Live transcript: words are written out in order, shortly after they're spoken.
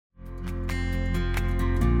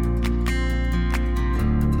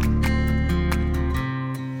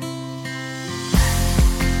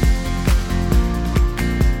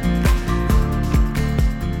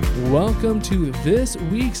welcome to this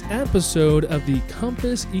week's episode of the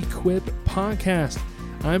Compass Equip podcast.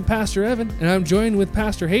 I'm Pastor Evan, and I'm joined with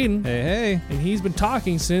Pastor Hayden. Hey. And he's been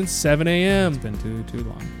talking since 7 a.m. It's been too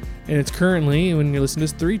long. And it's currently, when you're listening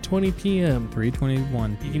to this, 3:20 p.m.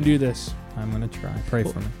 3:21. You can do this. I'm going to try. Pray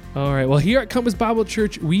for me. All right. Well, here at Compass Bible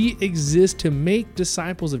Church, we exist to make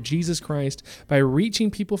disciples of Jesus Christ by reaching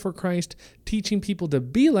people for Christ, teaching people to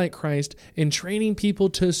be like Christ, and training people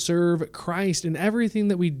to serve Christ. And everything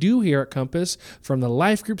that we do here at Compass, from the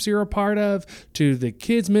life groups you're a part of, to the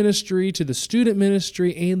kids ministry, to the student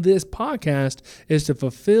ministry, and this podcast, is to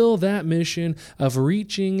fulfill that mission of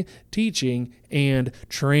reaching, teaching, and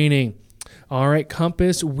training. All right,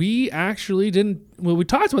 Compass, we actually we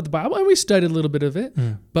talked about the Bible and we studied a little bit of it,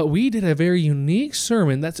 but we did a very unique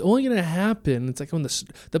sermon that's only going to happen. It's like when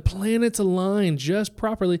the planets align just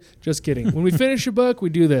properly. Just kidding. When we finish a book, we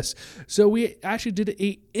do this. So we actually did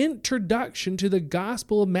an introduction to the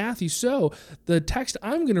Gospel of Matthew. So the text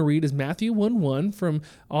I'm going to read is Matthew 1:1 from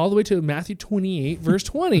all the way to Matthew 28, verse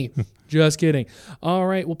 20. Just kidding. All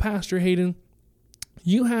right, well, Pastor Hayden,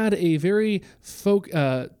 you had a very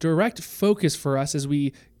direct focus for us as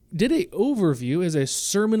we did an overview as a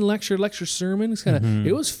sermon, lecture sermon. It's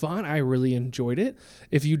It was fun. I really enjoyed it.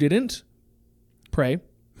 If you didn't, pray.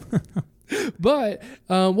 But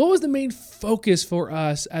what was the main focus for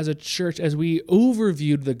us as a church as we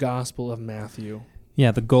overviewed the Gospel of Matthew?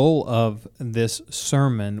 Yeah, the goal of this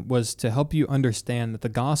sermon was to help you understand that the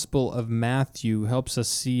Gospel of Matthew helps us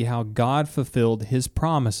see how God fulfilled his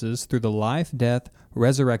promises through the life, death,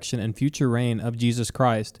 resurrection, and future reign of Jesus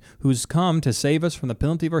Christ, who's come to save us from the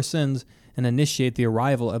penalty of our sins and initiate the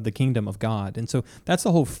arrival of the kingdom of God. And so that's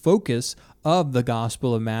the whole focus of the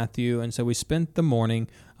Gospel of Matthew. And so we spent the morning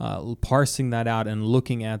parsing that out and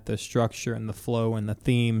looking at the structure and the flow and the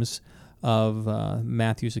themes of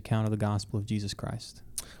Matthew's account of the gospel of Jesus Christ.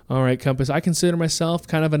 All right, Compass, I consider myself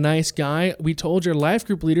kind of a nice guy. We told your life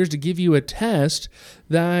group leaders to give you a test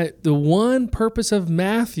that the one purpose of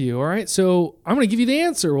Matthew, all right? So I'm going to give you the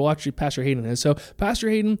answer. Well, actually, Pastor Hayden is. So, Pastor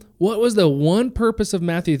Hayden, what was the one purpose of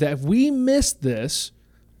Matthew that if we missed this,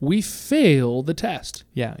 we fail the test?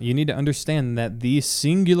 Yeah, you need to understand that the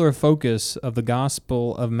singular focus of the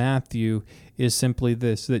Gospel of Matthew is simply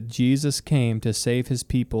this, that Jesus came to save his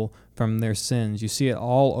people from their sins. You see it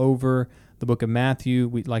all over the book of Matthew.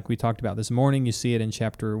 Like we talked about this morning, you see it in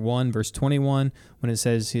chapter 1, verse 21, when it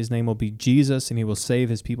says his name will be Jesus and he will save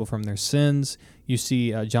his people from their sins. You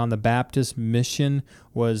see John the Baptist's mission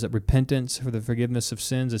was repentance for the forgiveness of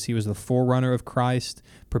sins as he was the forerunner of Christ,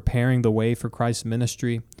 preparing the way for Christ's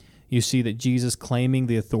ministry. You see that Jesus claiming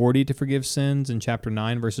the authority to forgive sins in chapter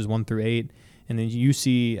 9, verses 1 through 8. And then you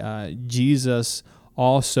see Jesus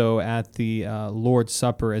also at the Lord's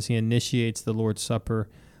Supper as he initiates the Lord's Supper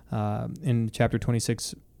in chapter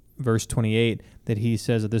 26, verse 28, that he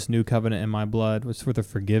says that this new covenant in my blood was for the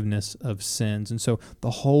forgiveness of sins. And so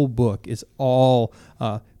the whole book is all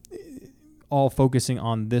focusing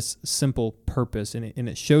on this simple purpose, and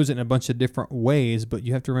it shows it in a bunch of different ways, but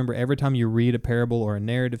you have to remember every time you read a parable or a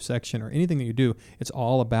narrative section or anything that you do, it's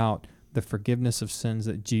all about the forgiveness of sins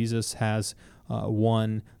that Jesus has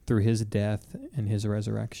won through his death and his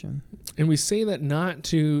resurrection. And we say that not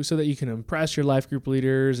so that you can impress your life group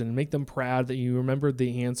leaders and make them proud that you remembered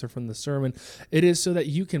the answer from the sermon. It is so that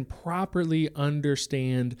you can properly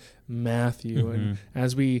understand Matthew. And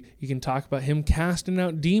as you can talk about him casting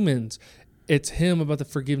out demons, it's him about the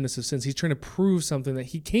forgiveness of sins. He's trying to prove something that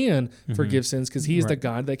he can forgive sins because he is the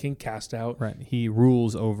God that can cast out. Right. He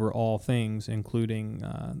rules over all things, including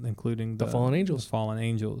the fallen angels. The fallen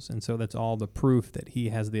angels. And so that's all the proof that he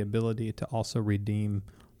has the ability to also redeem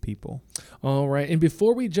people. All right. And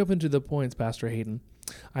before we jump into the points, Pastor Hayden,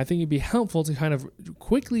 I think it'd be helpful to kind of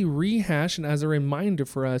quickly rehash and as a reminder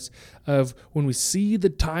for us of when we see the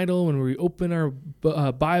title, when we open our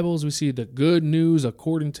Bibles, we see the good news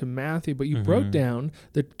according to Matthew, but you broke down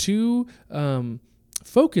the two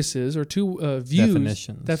focuses or two views.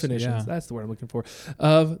 Definitions. Yeah. That's the word I'm looking for,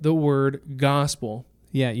 of the word gospel.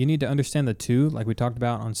 Yeah, you need to understand the two, like we talked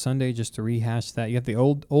about on Sunday, just to rehash that. You have the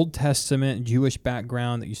Old Testament Jewish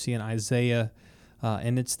background that you see in Isaiah,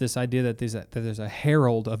 and it's this idea that there's a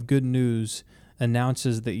herald of good news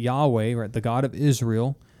announces that Yahweh, right, the God of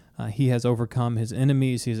Israel, he has overcome his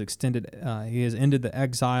enemies. He has ended the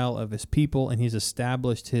exile of his people, and he's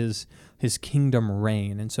established his kingdom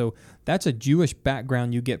reign. And so that's a Jewish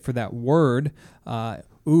background you get for that word,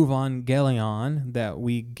 evangelion, that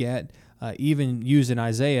we get even used in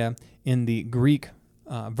Isaiah in the Greek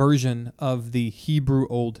version of the Hebrew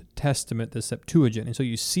Old Testament, the Septuagint. And so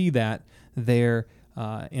you see that there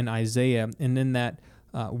in Isaiah. And then that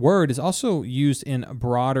word is also used in a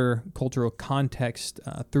broader cultural context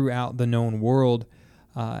throughout the known world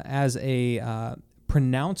as a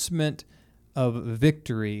pronouncement of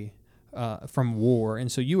victory from war.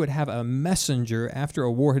 And so you would have a messenger after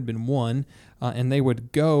a war had been won, and they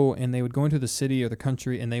would go into the city or the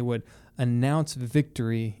country, and they would announce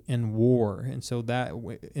victory in war. And so that,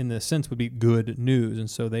 in a sense, would be good news. And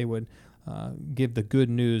so they would give the good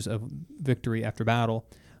news of victory after battle.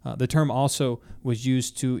 The term also was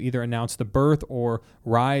used to either announce the birth or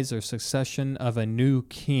rise or succession of a new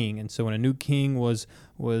king. And so when a new king was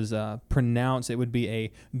pronounced, it would be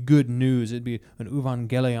a good news. It'd be an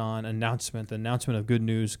evangelion announcement, the announcement of good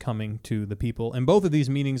news coming to the people. And both of these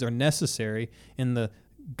meanings are necessary in the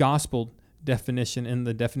gospel definition, in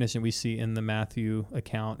the definition we see in the Matthew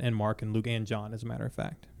account and Mark and Luke and John, as a matter of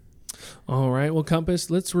fact. All right. Well, Compass,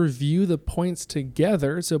 let's review the points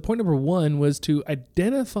together. So point number 1 was to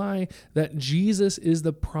identify that Jesus is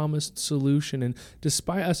the promised solution. And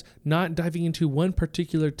despite us not diving into one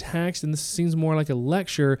particular text, and this seems more like a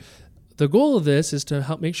lecture, the goal of this is to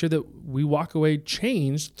help make sure that we walk away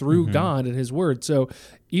changed through God and his word. So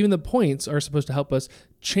even the points are supposed to help us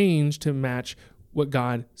change to match what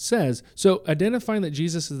God says. So identifying that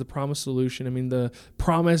Jesus is the promised solution. I mean, the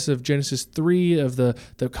promise of Genesis 3 of the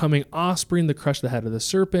coming offspring, the crush the head of the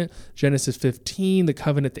serpent. Genesis 15, the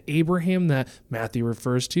covenant to Abraham that Matthew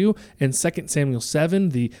refers to. And 2 Samuel 7,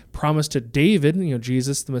 the promise to David,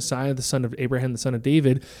 Jesus, the Messiah, the son of Abraham, the son of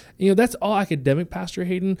David. That's all academic, Pastor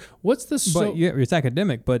Hayden. What's the But yeah, it's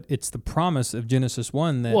academic, but it's the promise of Genesis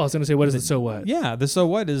 1 that... Well, I was going to say, what is the so what? Yeah, the so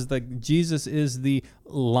what is that Jesus is the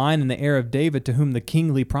line in the heir of David to whom the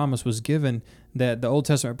kingly promise was given, that the Old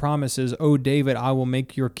Testament promise is, "O David, I will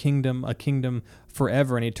make your kingdom a kingdom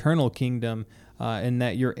forever, an eternal kingdom, and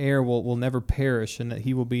that your heir will never perish, and that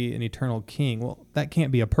he will be an eternal king." Well, that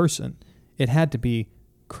can't be a person. It had to be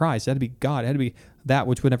Christ. It had to be God. It had to be that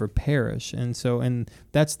which would never perish. And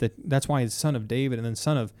that's why he's son of David and then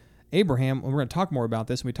son of Abraham. And we're going to talk more about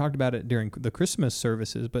this, and we talked about it during the Christmas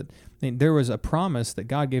services, but there was a promise that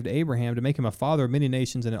God gave to Abraham to make him a father of many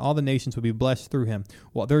nations, and all the nations would be blessed through him.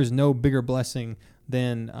 Well, there is no bigger blessing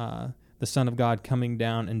than the Son of God coming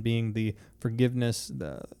down and being the forgiveness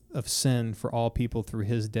of sin for all people through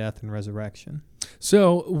his death and resurrection.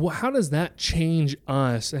 So how does that change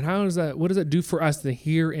us, and what does that do for us the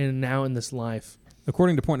here and now in this life?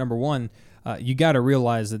 According to point number 1, you got to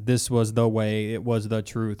realize that this was the way, it was the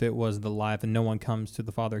truth, it was the life, and no one comes to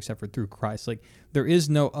the Father except for through Christ. Like, there is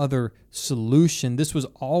no other solution. This was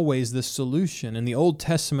always the solution, and the Old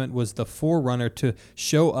Testament was the forerunner to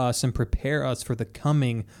show us and prepare us for the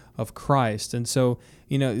coming of Christ. And so,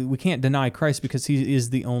 we can't deny Christ because he is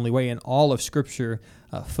the only way, and all of Scripture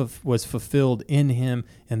was fulfilled in him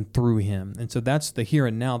and through him. And so that's the here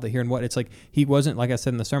and now, the here and what. It's like he wasn't, like I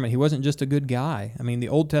said in the sermon, he wasn't just a good guy. I mean, the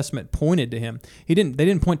Old Testament pointed to him. They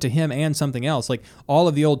didn't point to him and something else. Like, all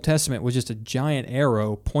of the Old Testament was just a giant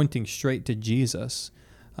arrow pointing straight to Jesus.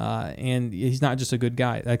 And he's not just a good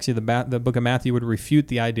guy. Actually, the book of Matthew would refute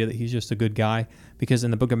the idea that he's just a good guy, because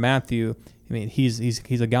in the book of Matthew, I mean, he's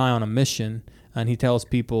a guy on a mission, and he tells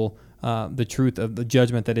people the truth of the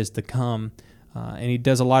judgment that is to come. And he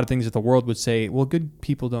does a lot of things that the world would say, well, good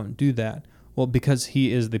people don't do that. Well, because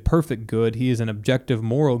he is the perfect good, he is an objective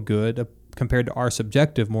moral good compared to our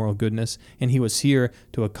subjective moral goodness, and he was here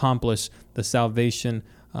to accomplish the salvation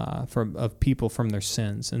of people from their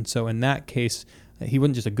sins. And so in that case, he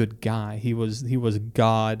wasn't just a good guy. He was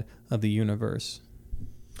God of the universe.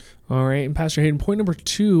 All right, and Pastor Hayden, point number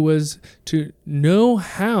 2 was to know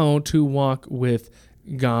how to walk with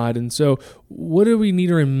God. And so what do we need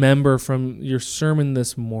to remember from your sermon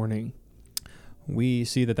this morning? We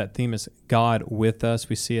see that theme is God with us.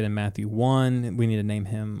 We see it in Matthew 1. We need to name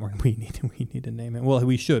him, or we need to name him. Well,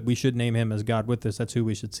 we should name him as God with us. That's who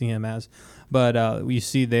we should see him as. But we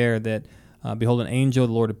see there that, behold, an angel of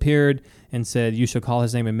the Lord appeared and said, "You shall call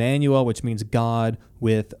his name Emmanuel," which means God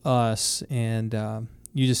with us. And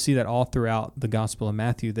you just see that all throughout the Gospel of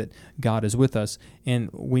Matthew, that God is with us. And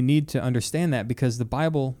we need to understand that because the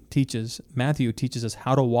Bible Matthew teaches us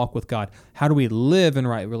how to walk with God. How do we live in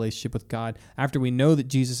right relationship with God? After we know that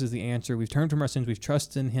Jesus is the answer, we've turned from our sins, we've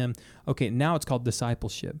trusted in him. Okay, now it's called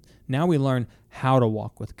discipleship. Now we learn how to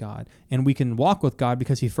walk with God. And we can walk with God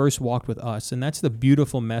because he first walked with us. And that's the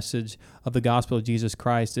beautiful message of the gospel of Jesus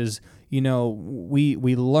Christ is, we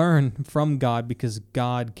learn from God because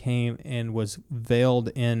God came and was veiled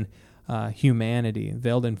in humanity,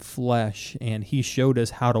 veiled in flesh, and he showed us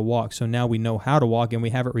how to walk. So now we know how to walk, and we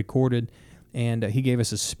have it recorded and he gave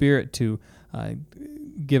us a spirit to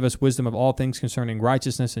give us wisdom of all things concerning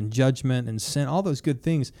righteousness and judgment and sin, all those good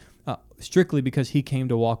things, strictly because he came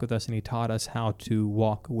to walk with us and he taught us how to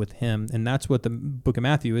walk with him. And that's what the book of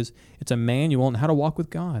Matthew is. It's a manual on how to walk with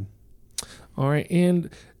God. All right, and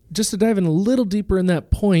just to dive in a little deeper in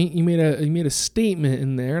that point, you made a statement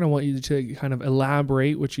in there, and I want you to kind of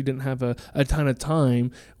elaborate, which you didn't have a ton of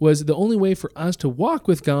time, was the only way for us to walk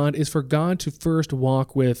with God is for God to first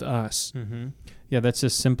walk with us. Mm-hmm. Yeah, that's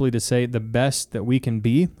just simply to say the best that we can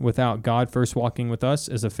be without God first walking with us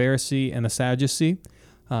is a Pharisee and a Sadducee.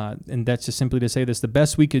 And that's just simply to say this. The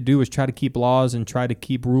best we could do is try to keep laws and try to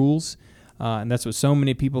keep rules. And that's what so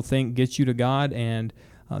many people think gets you to God. And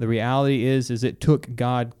the reality is it took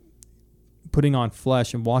God putting on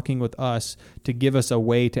flesh and walking with us to give us a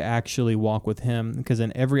way to actually walk with him. Because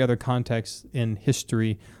in every other context in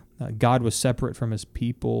history, God was separate from his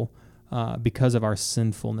people because of our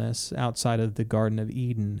sinfulness outside of the Garden of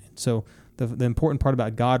Eden. So the important part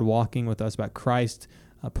about God walking with us, about Christ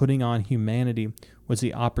putting on humanity, was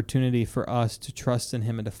the opportunity for us to trust in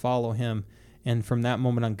him and to follow him. And from that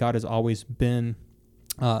moment on, God has always been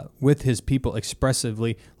with his people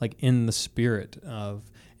expressively, like in the spirit of.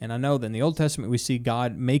 And I know that in the Old Testament we see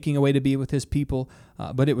God making a way to be with his people,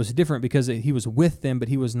 but it was different because he was with them, but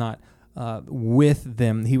he was not with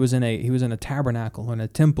them. He was in a tabernacle or in a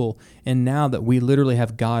temple. And now that we literally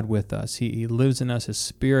have God with us, he lives in us, his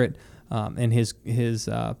spirit. And his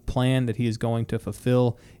plan that he is going to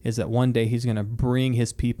fulfill is that one day he's going to bring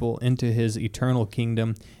his people into his eternal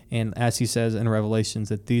kingdom. And as he says in Revelations,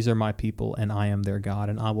 that these are my people and I am their God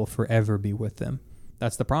and I will forever be with them.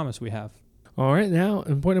 That's the promise we have. All right, now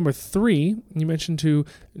in point number 3,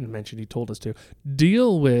 he told us to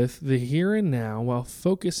deal with the here and now while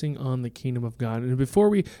focusing on the kingdom of God. And before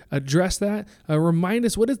we address that, remind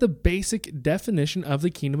us, what is the basic definition of the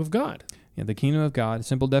kingdom of God? Yeah, the kingdom of God,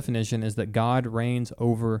 simple definition, is that God reigns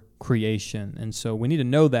over creation. And so we need to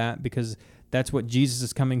know that because that's what Jesus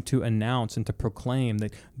is coming to announce and to proclaim,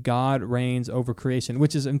 that God reigns over creation,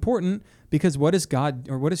 which is important because what is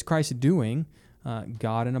Christ doing?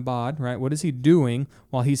 God in a bod, right? What is he doing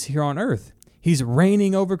while he's here on earth? He's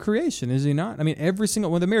reigning over creation, is he not? I mean, every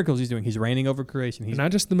single one of the miracles he's doing, he's reigning over creation. He's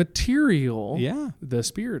not just the material, the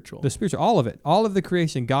spiritual. The spiritual, all of it. All of the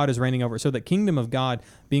creation, God is reigning over. So the kingdom of God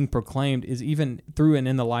being proclaimed is even through and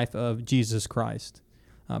in the life of Jesus Christ.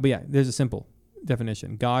 But yeah, there's a simple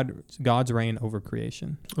definition. God's reign over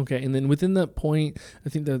creation. Okay, and then within that point, I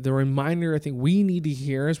think the reminder I think we need to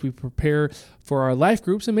hear as we prepare for our life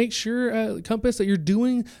groups, and make sure, Compass, that you're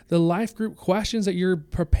doing the life group questions, that you're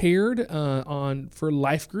prepared for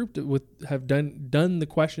life group have done the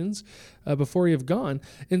questions before you have gone.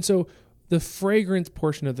 And so the fragrance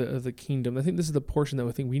portion of the kingdom, I think this is the portion that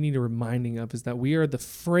I think we need a reminding of, is that we are the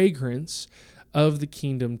fragrance of the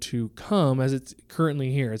kingdom to come as it's currently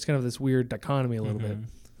here. It's kind of this weird dichotomy a little bit.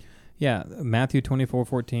 Yeah, Matthew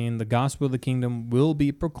 24:14, the gospel of the kingdom will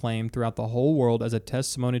be proclaimed throughout the whole world as a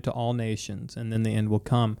testimony to all nations, and then the end will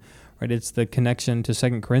come. Right? It's the connection to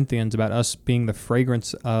 2 Corinthians about us being the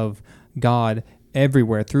fragrance of God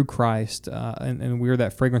everywhere through Christ, and we're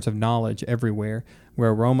that fragrance of knowledge everywhere.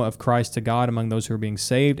 We're aroma of Christ to God among those who are being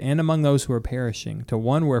saved and among those who are perishing. To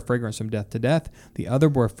one, we're a fragrance from death to death. The other,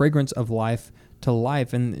 we're a fragrance of life to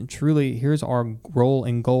life. And truly, here's our role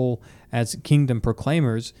and goal as kingdom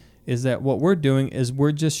proclaimers, is that what we're doing is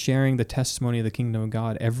we're just sharing the testimony of the kingdom of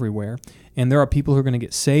God everywhere. And there are people who are going to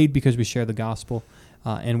get saved because we share the gospel,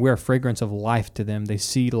 and we're a fragrance of life to them. They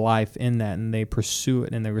see life in that, and they pursue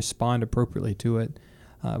it, and they respond appropriately to it.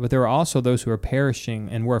 But there are also those who are perishing,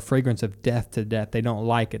 and we're a fragrance of death to death. They don't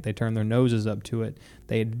like it. They turn their noses up to it.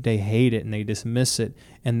 They hate it, and they dismiss it.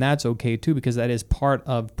 And that's okay, too, because that is part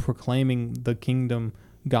of proclaiming the kingdom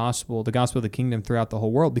gospel, the gospel of the kingdom throughout the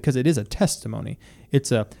whole world, because it is a testimony.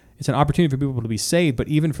 It's an opportunity for people to be saved, but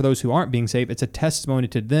even for those who aren't being saved, it's a testimony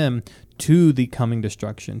to them to the coming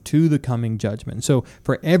destruction, to the coming judgment. So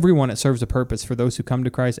for everyone, it serves a purpose, for those who come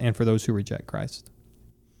to Christ and for those who reject Christ.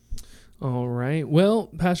 All right.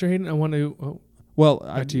 Well, Pastor Hayden, I want to...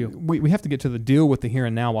 back to you. We have to get to the deal with the here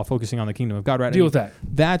and now while focusing on the kingdom of God, right? Deal with that.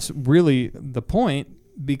 That's really the point,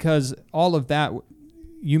 because all of that,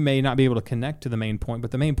 you may not be able to connect to the main point,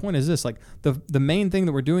 but the main point is this, like the main thing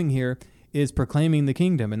that we're doing here is proclaiming the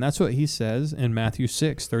kingdom. And that's what he says in Matthew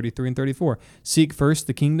 6:33 and 34. Seek first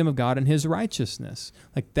the kingdom of God and his righteousness.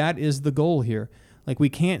 Like that is the goal here. Like we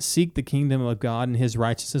can't seek the kingdom of God and his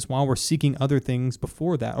righteousness while we're seeking other things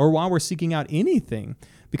before that, or while we're seeking out anything,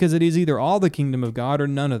 because it is either all the kingdom of God or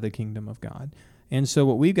none of the kingdom of God. And so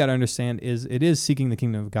what we've got to understand is it is seeking the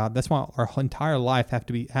kingdom of God. That's why our entire life has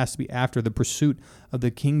to be after the pursuit of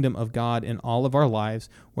the kingdom of God in all of our lives,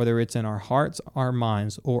 whether it's in our hearts, our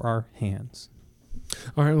minds, or our hands.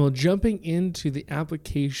 All right, well, jumping into the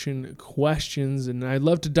application questions, and I'd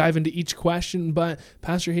love to dive into each question, but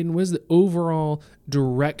Pastor Hayden, what is the overall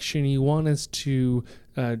direction you want us to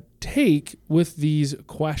take with these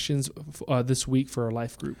questions this week for our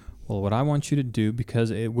life group? Well, what I want you to do,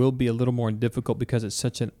 because it will be a little more difficult because it's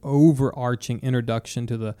such an overarching introduction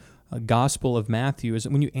to the Gospel of Matthew, is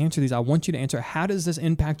that when you answer these, I want you to answer, how does this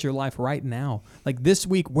impact your life right now? Like this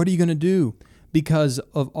week, what are you going to do? Because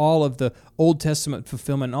of all of the Old Testament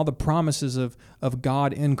fulfillment and all the promises of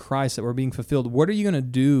God in Christ that were being fulfilled, what are you going to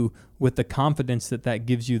do with the confidence that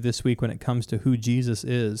gives you this week when it comes to who Jesus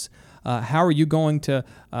is? How are you going to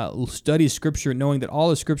study Scripture knowing that all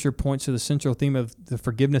of Scripture points to the central theme of the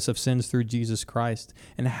forgiveness of sins through Jesus Christ?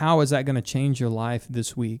 And how is that going to change your life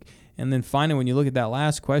this week? And then finally, when you look at that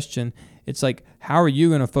last question, it's like, how are you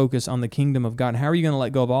going to focus on the kingdom of God? How are you going to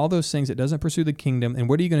let go of all those things that doesn't pursue the kingdom? And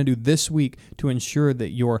what are you going to do this week to ensure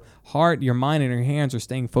that your heart, your mind, and your hands are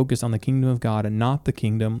staying focused on the kingdom of God and not the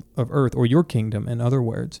kingdom of earth, or your kingdom, in other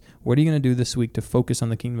words? What are you going to do this week to focus on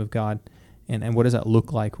the kingdom of God? And what does that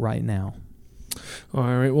look like right now? All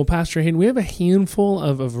right. Well, Pastor Hayden, we have a handful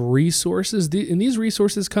of resources. And these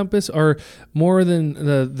resources, Compass, are more than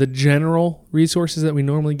the general resources that we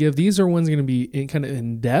normally give. These are ones going to be kind of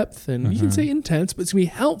in depth, and you can say intense, but it's going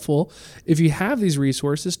to be helpful if you have these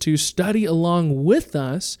resources to study along with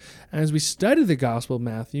us as we study the Gospel of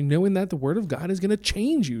Matthew, knowing that the Word of God is going to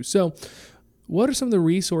change you. So what are some of the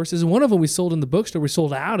resources? One of them we sold in the bookstore. We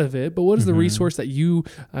sold out of it. But what is the resource that you,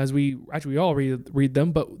 as we all read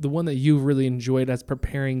them, but the one that you really enjoyed as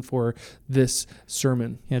preparing for this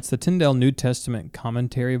sermon? Yeah, it's the Tyndale New Testament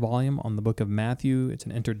commentary volume on the book of Matthew. It's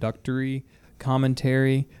an introductory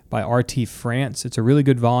commentary by R.T. France. It's a really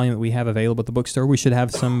good volume that we have available at the bookstore. We should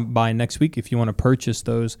have some by next week if you want to purchase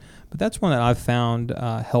those. But that's one that I've found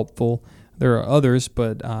helpful. There are others,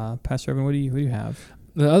 but Pastor Evan, what do you have?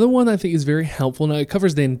 The other one I think is very helpful. Now, it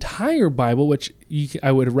covers the entire Bible, which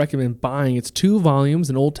I would recommend buying. It's 2 volumes,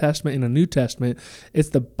 an Old Testament and a New Testament. It's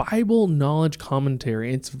the Bible Knowledge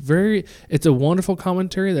Commentary. It's a wonderful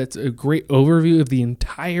commentary that's a great overview of the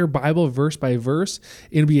entire Bible, verse by verse.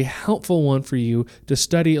 It'll be a helpful one for you to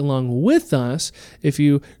study along with us if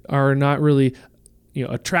you are not really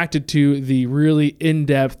attracted to the really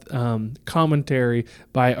in-depth commentary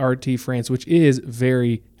by R.T. France, which is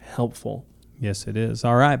very helpful. Yes, it is.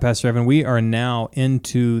 All right, Pastor Evan, we are now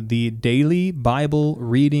into the daily Bible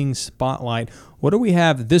reading spotlight. What do we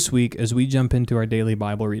have this week as we jump into our daily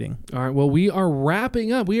Bible reading? All right, well, we are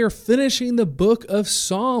wrapping up. We are finishing the book of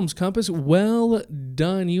Psalms. Compass, well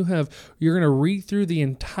done. You're going to read through the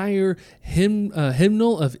entire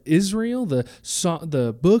hymnal of Israel,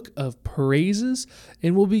 the book of praises,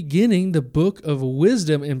 and we'll be beginning the book of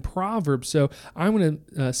wisdom in Proverbs. So I'm going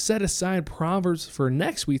to set aside Proverbs for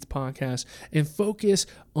next week's podcast and focus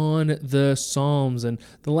on the Psalms. And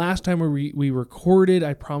the last time we recorded,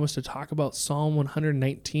 I promised to talk about Psalm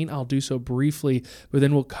 119. I'll do so briefly, but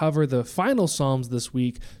then we'll cover the final Psalms this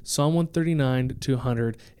week, Psalm 139 to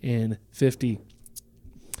 150.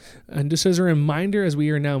 And just as a reminder, as we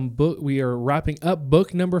are wrapping up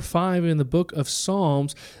book number 5 in the book of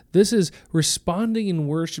Psalms. This is responding in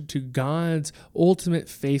worship to God's ultimate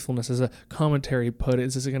faithfulness, as a commentary put it.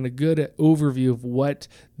 This is a kind of good overview of what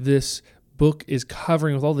this book is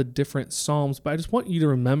covering with all the different Psalms. But I just want you to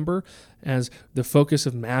remember, as the focus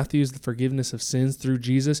of Matthew is the forgiveness of sins through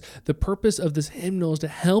Jesus, the purpose of this hymnal is to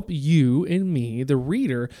help you and me, the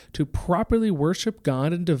reader, to properly worship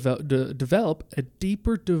God and develop a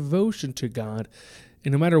deeper devotion to God,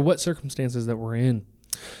 and no matter what circumstances that we're in.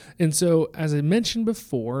 And so, as I mentioned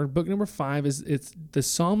before, book number 5 it's the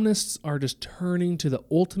psalmists are just turning to the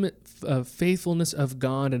ultimate faithfulness of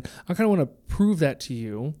God, and I kind of want to prove that to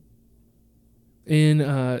you in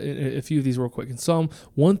a few of these real quick. In Psalm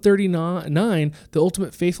 139, the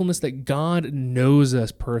ultimate faithfulness that God knows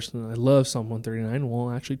us personally. I love Psalm 139.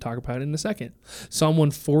 We'll actually talk about it in a second. Psalm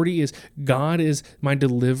 140 is God is my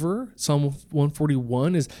deliverer. Psalm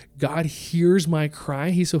 141 is God hears my cry.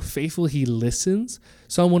 He's so faithful, he listens.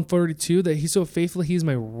 Psalm 142, that he's so faithful, he's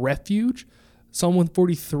my refuge. Psalm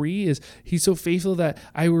 143 is he's so faithful that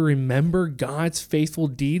I will remember God's faithful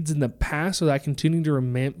deeds in the past, so that I continue to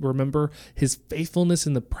remember his faithfulness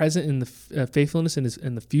in the present and the faithfulness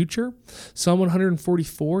in the future. Psalm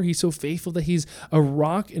 144, he's so faithful that he's a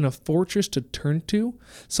rock and a fortress to turn to.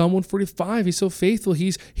 Psalm 145, he's so faithful,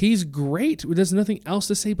 he's great. There's nothing else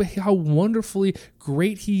to say but how wonderfully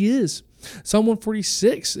great he is. Psalm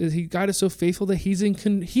 146, God is so faithful that he is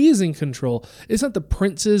in control. It's not the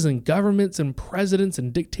princes and governments and presidents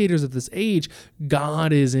and dictators of this age.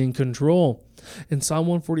 God is in control. In Psalm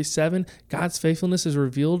 147, God's faithfulness is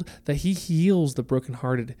revealed that he heals the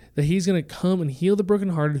brokenhearted, that he's going to come and heal the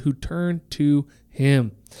brokenhearted who turn to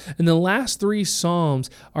him. And the last three Psalms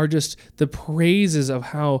are just the praises of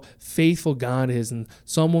how faithful God is. In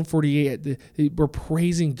Psalm 148, we're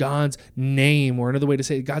praising God's name, or another way to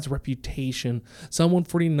say it, God's reputation. Psalm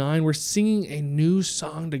 149, we're singing a new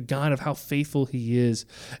song to God of how faithful he is.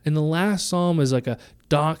 And the last Psalm is like a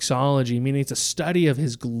doxology, meaning it's a study of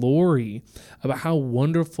his glory, about how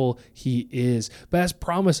wonderful he is. But as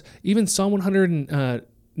promised, even Psalm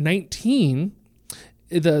 119,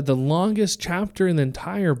 the longest chapter in the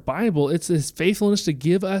entire Bible, it's his faithfulness to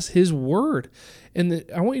give us his word. And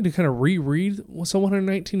I want you to kind of reread Psalm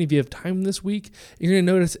 119 if you have time this week. You're going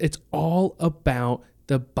to notice it's all about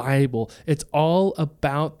the Bible. It's all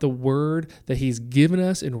about the word that he's given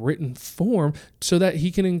us in written form so that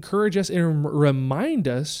he can encourage us and remind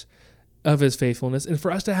us of his faithfulness and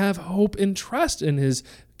for us to have hope and trust in his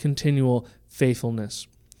continual faithfulness.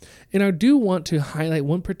 And I do want to highlight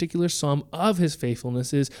one particular psalm of his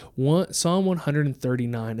faithfulness is Psalm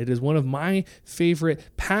 139. It is one of my favorite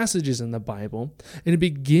passages in the Bible. And it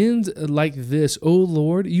begins like this: O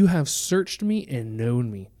Lord, you have searched me and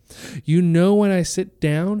known me. You know when I sit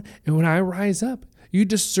down and when I rise up. You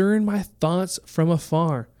discern my thoughts from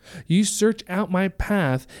afar. You search out my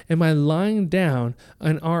path and my lying down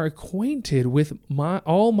and are acquainted with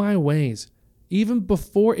all my ways. Even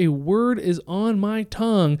before a word is on my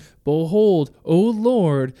tongue, behold, O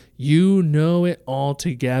Lord, you know it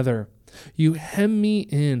altogether. You hem me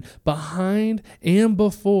in, behind and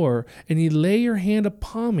before, and you lay your hand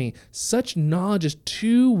upon me. Such knowledge is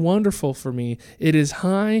too wonderful for me. It is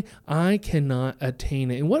high, I cannot attain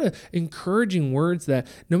it. And what encouraging words that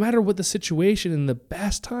no matter what the situation, in the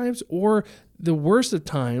best times or the worst of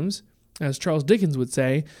times, as Charles Dickens would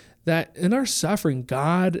say, that in our suffering,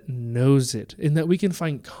 God knows it, and that we can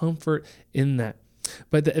find comfort in that.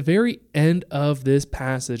 But the very end of this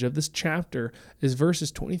passage, of this chapter, is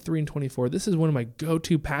verses 23 and 24. This is one of my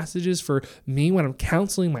go-to passages for me when I'm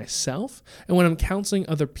counseling myself and when I'm counseling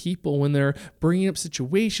other people when they're bringing up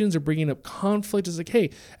situations or bringing up conflict. It's like,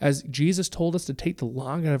 hey, as Jesus told us to take the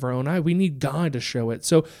log out of our own eye, we need God to show it.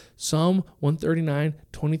 So Psalm 139,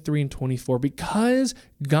 23 and 24, because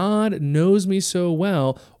God knows me so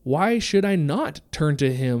well, why should I not turn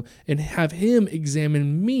to him and have him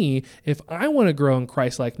examine me if I want to grow in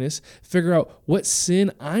Christ-likeness, figure out what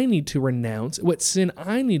sin I need to renounce, what sin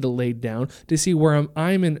I need to lay down to see where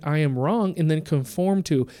I am wrong, and then conform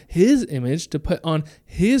to his image to put on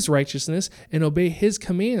his righteousness and obey his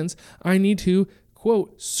commands. I need to,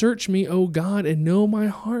 quote, search me, O God, and know my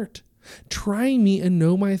heart. Try me and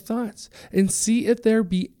know my thoughts, and see if there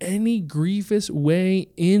be any grievous way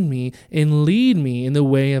in me, and lead me in the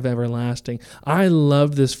way of everlasting. I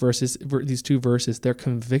love these two verses. They're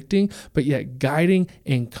convicting, but yet guiding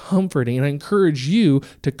and comforting. And I encourage you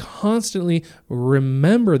to constantly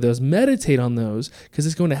remember those, meditate on those, because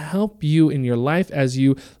it's going to help you in your life as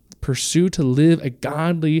you pursue to live a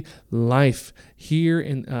godly life here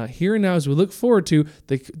and now, as we look forward to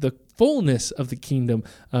the fullness of the kingdom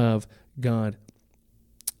of God.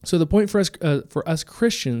 So the point for us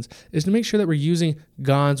Christians is to make sure that we're using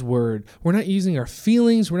God's word. We're not using our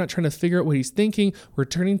feelings. We're not trying to figure out what he's thinking. We're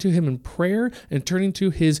turning to him in prayer and turning to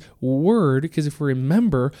his word, because if we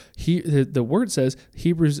remember, the word says,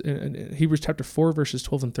 Hebrews chapter 4, verses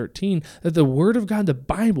 12 and 13, that the word of God, the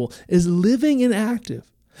Bible, is living and active,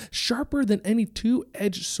 sharper than any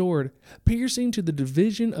two-edged sword, piercing to the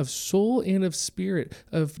division of soul and of spirit,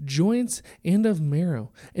 of joints and of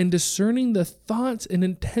marrow, and discerning the thoughts and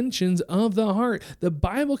intentions of the heart. The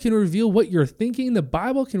Bible can reveal what you're thinking. The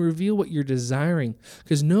Bible can reveal what you're desiring,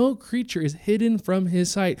 because no creature is hidden from his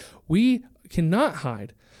sight. We cannot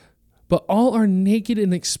hide, but all are naked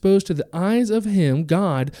and exposed to the eyes of him,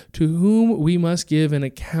 God, to whom we must give an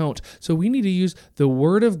account. So we need to use the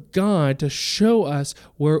word of God to show us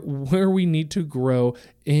where we need to grow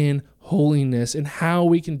in holiness and how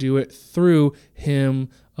we can do it through him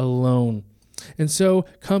alone. And so,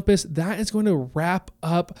 Compass, that is going to wrap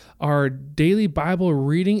up our daily Bible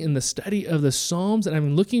reading and the study of the Psalms. And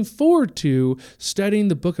I'm looking forward to studying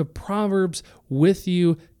the book of Proverbs with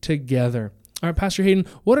you together. All right, Pastor Hayden,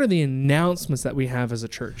 what are the announcements that we have as a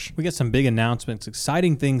church? We got some big announcements,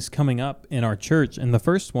 exciting things coming up in our church. And the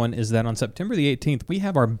first one is that on September the 18th, we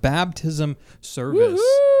have our baptism service.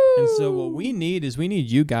 Woo-hoo! And so what we need is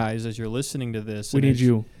you guys, as you're listening to this. We need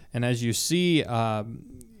you. And as you see,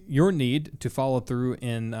 your need to follow through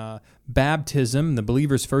in baptism, the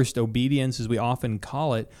believer's first obedience, as we often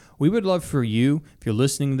call it, we would love for you, if you're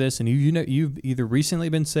listening to this and you've either recently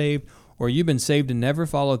been saved or you've been saved and never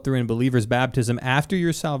followed through in believer's baptism after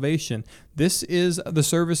your salvation, this is the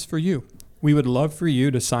service for you. We would love for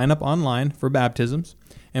you to sign up online for baptisms,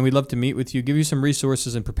 and we'd love to meet with you, give you some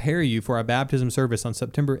resources, and prepare you for our baptism service on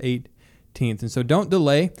September 18th. And so don't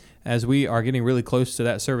delay as we are getting really close to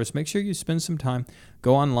that service. Make sure you spend some time,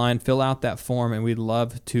 go online, fill out that form, and we'd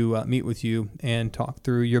love to meet with you and talk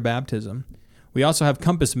through your baptism. We also have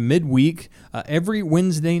Compass midweek every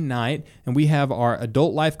Wednesday night, and we have our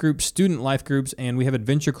adult life groups, student life groups, and we have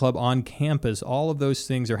Adventure Club on campus. All of those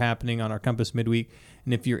things are happening on our Compass midweek.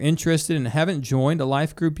 And if you're interested and haven't joined a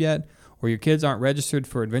life group yet, or your kids aren't registered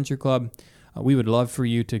for Adventure Club, we would love for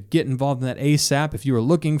you to get involved in that ASAP. If you are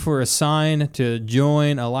looking for a sign to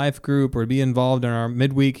join a life group or be involved in our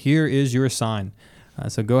midweek, here is your sign.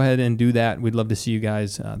 So go ahead and do that. We'd love to see you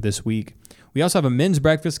guys this week. We also have a men's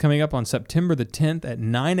breakfast coming up on September the 10th at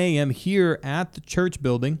 9 a.m. here at the church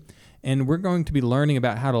building. And we're going to be learning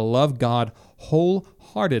about how to love God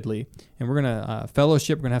wholeheartedly. And we're going to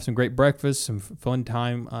fellowship. We're going to have some great breakfast, some fun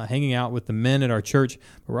time hanging out with the men at our church.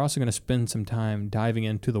 But we're also going to spend some time diving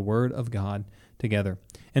into the Word of God together.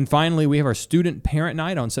 And finally, we have our student parent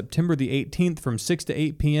night on September the 18th from 6 to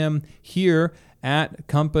 8 p.m. here at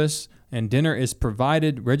Compass. And dinner is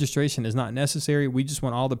provided. Registration is not necessary. We just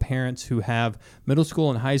want all the parents who have middle school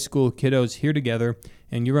and high school kiddos here together.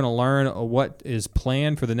 And you're going to learn what is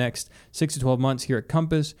planned for the next 6 to 12 months here at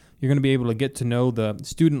Compass. You're going to be able to get to know the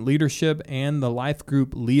student leadership and the life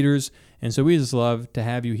group leaders. And so we just love to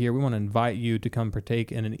have you here. We want to invite you to come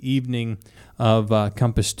partake in an evening of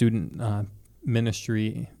Compass student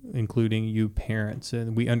ministry, including you parents.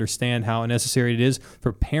 And we understand how necessary it is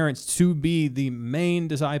for parents to be the main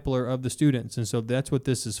discipler of the students. And so that's what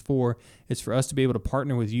this is for. It's for us to be able to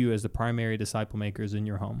partner with you as the primary disciple makers in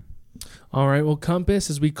your home. All right, well, Compass,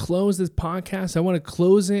 as we close this podcast, I want to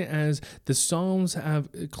close it as the Psalms have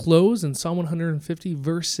closed in Psalm 150,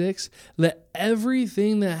 verse 6. Let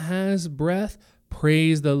everything that has breath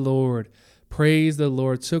praise the Lord. Praise the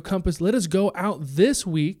Lord. So, Compass, let us go out this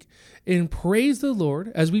week and praise the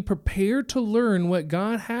Lord as we prepare to learn what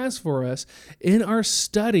God has for us in our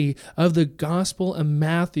study of the Gospel of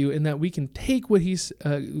Matthew, and that we can take what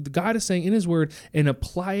God is saying in His Word and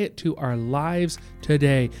apply it to our lives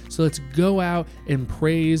today. So let's go out and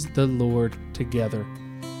praise the Lord together.